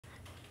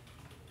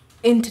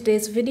In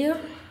today's video,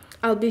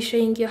 I'll be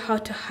showing you how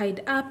to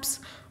hide apps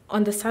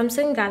on the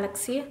Samsung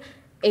Galaxy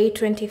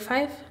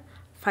A25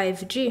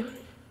 5G.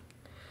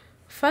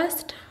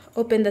 First,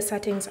 open the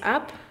Settings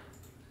app,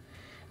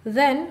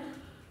 then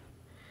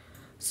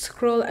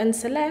scroll and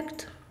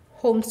select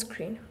Home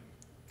Screen.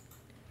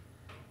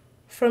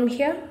 From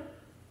here,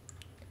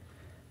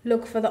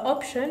 look for the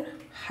option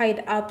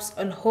Hide Apps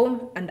on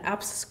Home and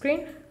Apps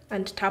Screen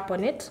and tap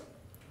on it.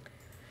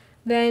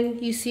 Then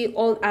you see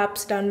all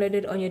apps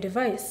downloaded on your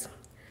device.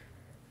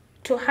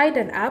 To hide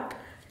an app,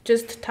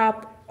 just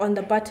tap on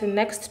the button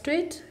next to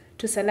it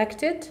to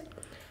select it,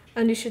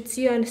 and you should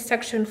see a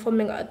section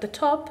forming at the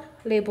top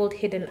labeled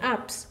Hidden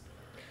Apps.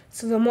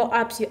 So the more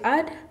apps you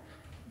add,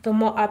 the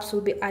more apps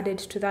will be added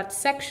to that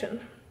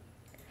section.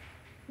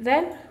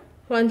 Then,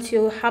 once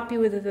you're happy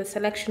with the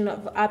selection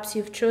of apps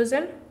you've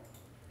chosen,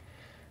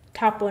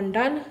 tap on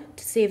Done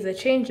to save the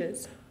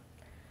changes.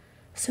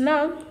 So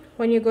now,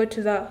 when you go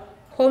to the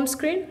home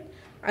screen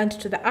and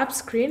to the app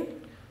screen,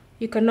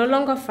 you can no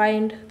longer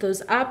find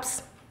those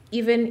apps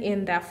even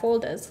in their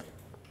folders.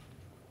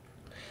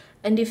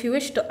 And if you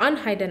wish to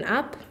unhide an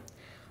app,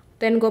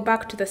 then go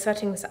back to the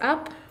Settings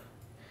app,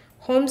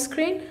 Home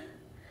Screen,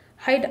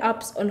 Hide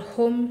Apps on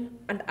Home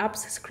and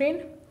Apps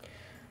screen.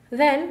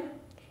 Then,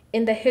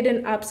 in the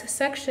Hidden Apps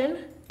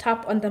section,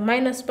 tap on the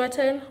minus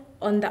button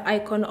on the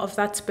icon of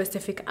that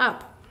specific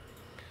app.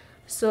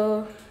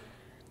 So,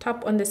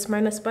 tap on this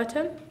minus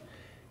button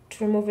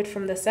to remove it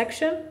from the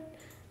section,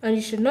 and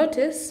you should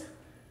notice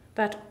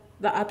that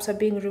the apps are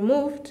being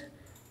removed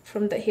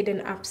from the Hidden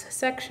Apps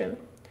section.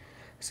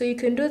 So you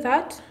can do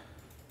that,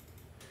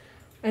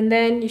 and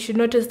then you should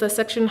notice the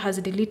section has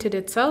deleted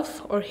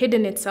itself or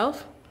hidden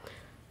itself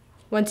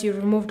once you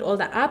removed all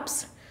the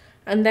apps,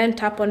 and then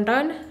tap on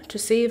Done to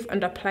save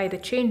and apply the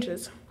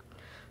changes.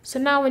 So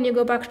now when you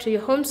go back to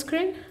your home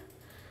screen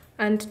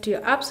and to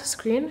your apps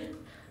screen,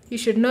 you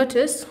should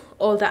notice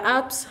all the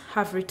apps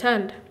have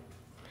returned.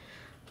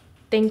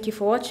 Thank you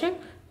for watching.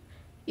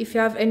 If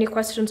you have any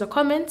questions or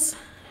comments,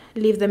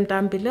 leave them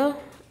down below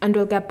and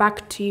we'll get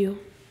back to you.